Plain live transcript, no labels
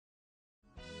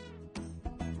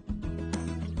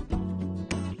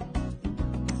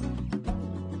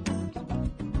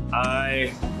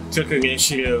I took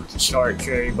initiative to start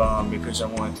Cherrybomb because I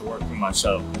wanted to work for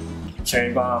myself.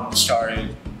 Cherrybomb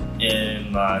started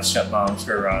in my stepmom's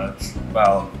garage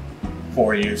about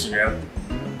 4 years ago.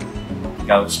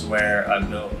 That was where I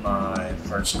built my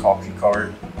first coffee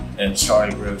cart and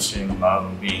started roasting my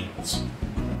own beans.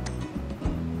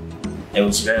 It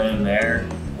was then and there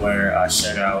where I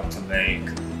set out to make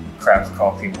craft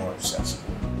coffee more accessible.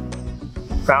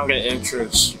 Found an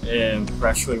interest in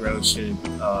freshly roasted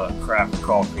craft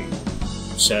coffee.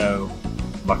 So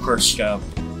my first step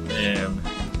in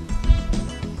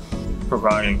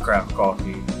providing craft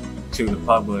coffee to the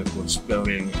public was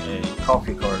building a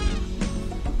coffee cart.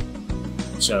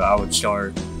 So I would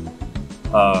start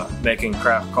making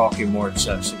craft coffee more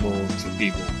accessible to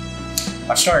people.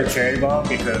 I started Cherrybomb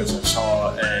because I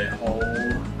saw a hole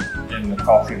in the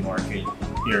coffee market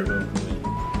here locally.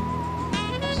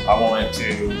 I wanted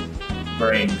to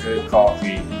bring good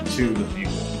coffee to the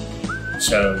people.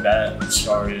 So that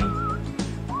started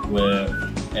with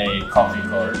a coffee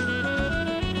cart,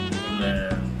 and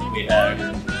then we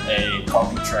added a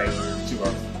coffee trailer to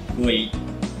our fleet.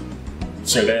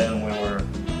 So then we were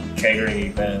catering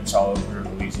events all over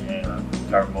Louisiana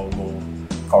with our mobile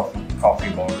coffee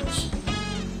bars,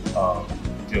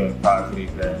 doing private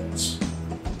events,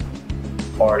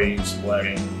 parties,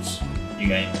 weddings, you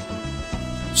name it.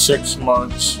 6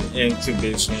 months into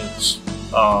business,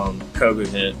 COVID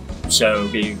hit, so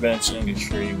the events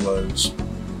industry was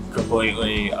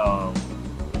completely at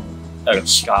a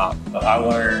stop. I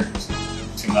learned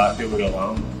to not do it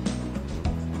alone.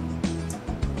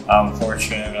 I'm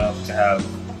fortunate enough to have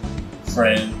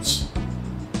friends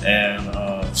and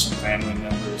some family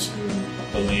members who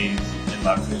believe in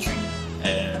my vision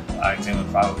and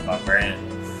identify with my brand.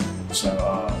 So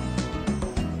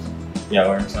yeah, I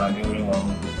learned to not do it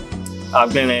alone.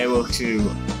 I've been able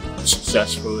to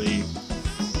successfully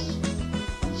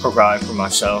provide for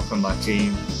myself and my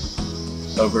team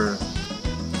over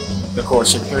the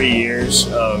course of 3 years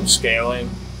of scaling.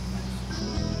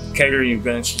 Catering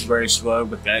events was very slow,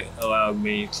 but that allowed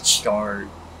me to start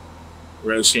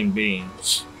roasting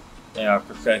beans. And I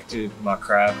perfected my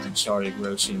craft and started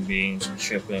roasting beans and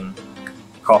shipping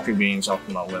coffee beans off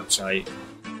of my website.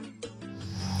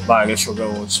 My initial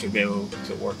goal was to be able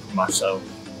to work for myself,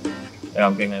 and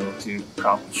I've been able to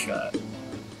accomplish that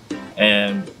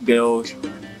and build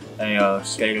a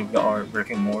state-of-the-art brick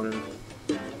and mortar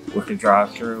with a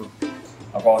drive-through.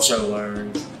 I've also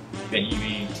learned that you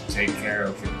need to take care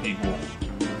of your people,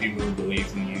 the people who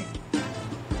believe in you.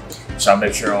 So I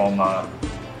make sure all my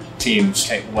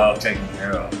teams well taken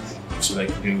care of so they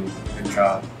can do a good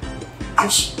job.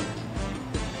 Just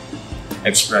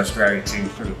express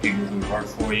gratitude for the people who work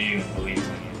for you and believe in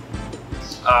you.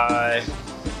 I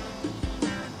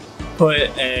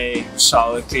put a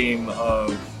solid team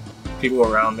of people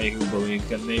around me who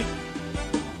believed in me,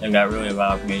 and that really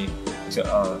allowed me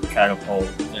to catapult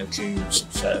into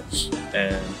success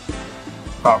and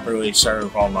properly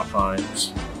serve all my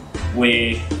clients.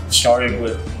 We started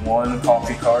with one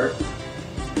coffee cart.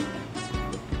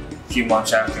 A few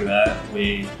months after that,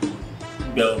 we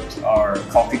built our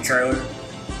coffee trailer.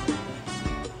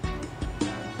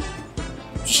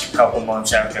 Just a couple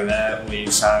months after that, we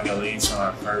signed a lease on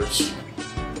our first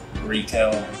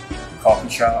retail coffee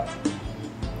shop.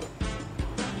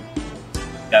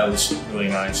 That was really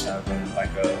nice having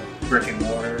like a brick and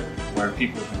mortar where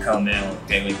people can come in on a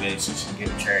daily basis and get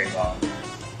a Cherrybomb.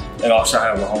 And also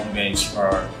have a home base for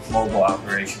our mobile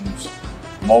operations.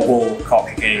 Mobile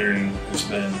coffee catering has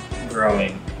been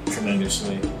growing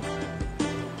tremendously,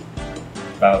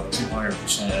 about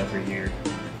 200% every year.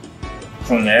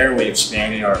 From there, we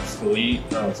expanded our fleet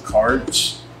of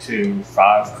carts to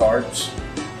 5 carts.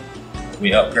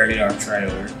 We upgraded our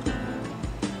trailer.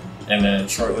 And then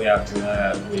shortly after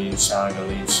that, we signed a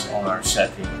lease on our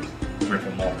second brick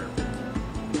and mortar.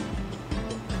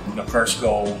 The first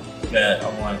goal that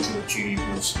I wanted to achieve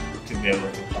was to be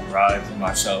able to provide for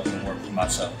myself and work for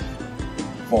myself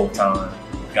full time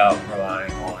without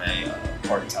relying on a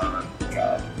part-time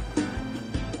job.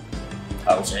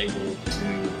 I was able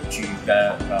to achieve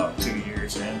that about 2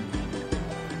 years in.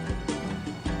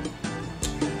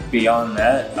 Beyond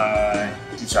that, I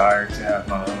desire to have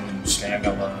my own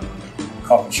standalone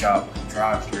coffee shop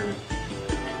drive-through.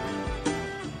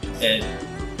 It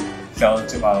fell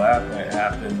into my lap and it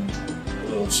happened a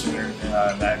little sooner than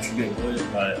I imagined it would,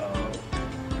 but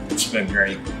it's been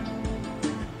great.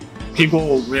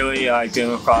 People really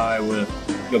identify with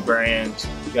the brand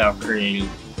that I've created,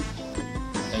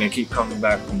 and they keep coming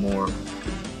back for more.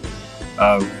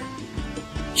 I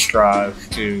strive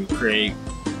to create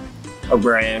a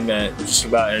brand that just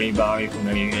about anybody from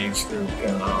any age group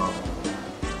can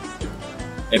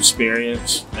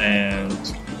experience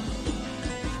and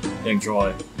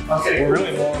enjoy. Okay, we're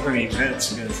really more of an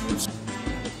events business.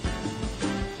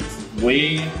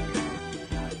 We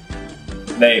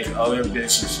make other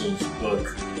businesses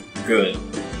look good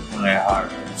when they hire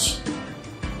us.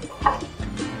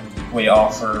 We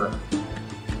offer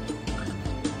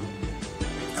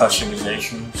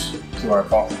customizations to our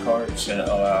coffee carts that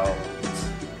allow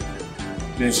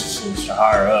businesses to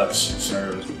hire us to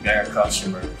serve their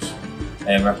customers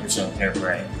and represent their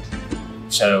brand.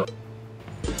 So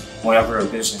whenever a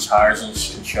business hires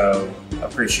us to show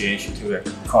appreciation to their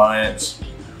clients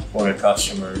or their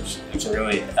customers, it's a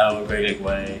really elevated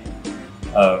way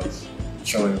of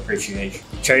showing appreciation.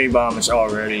 Cherrybomb is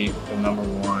already the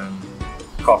 #1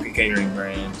 coffee catering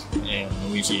brand in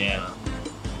Louisiana,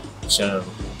 so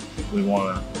we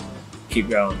want to keep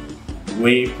going.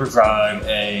 We provide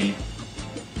a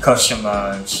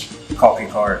customized coffee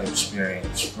cart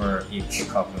experience for each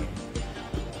company.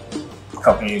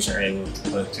 Companies are able to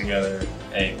put together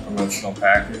a promotional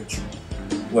package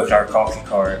with our coffee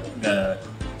cart that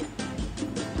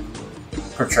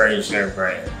portrays their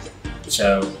brand.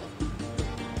 So,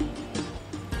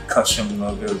 custom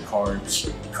logo cards,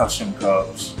 custom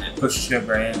cups, it pushes their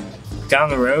brand. Down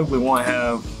the road, we want to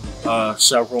have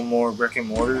several more brick and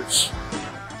mortars.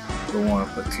 We want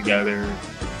to put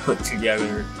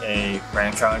together a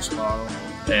franchise model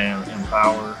and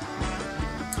empower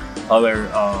other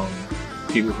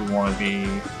people who want to be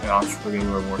an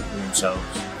entrepreneur or work for themselves.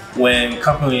 When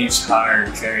companies hire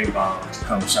Cherrybomb to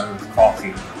come serve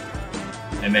coffee,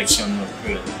 it makes them look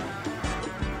good.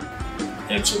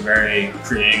 It's a very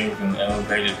creative and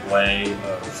elevated way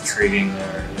of treating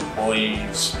their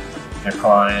employees, their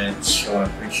clients, showing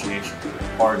appreciation to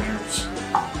their partners.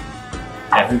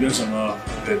 And who doesn't love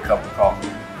a good cup of coffee?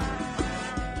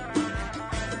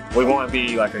 We want to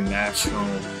be like a national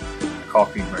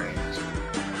coffee brand.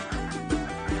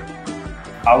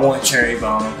 I want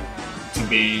Cherrybomb to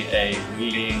be a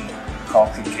leading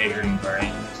coffee catering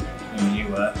brand in the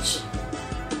U.S.,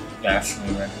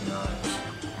 nationally recognized.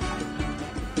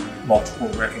 Multiple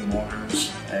brick and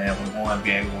mortars, and we want to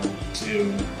be able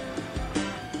to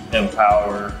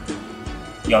empower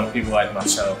young people like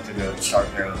myself to go start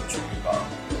their own Cherrybomb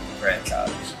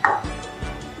franchise.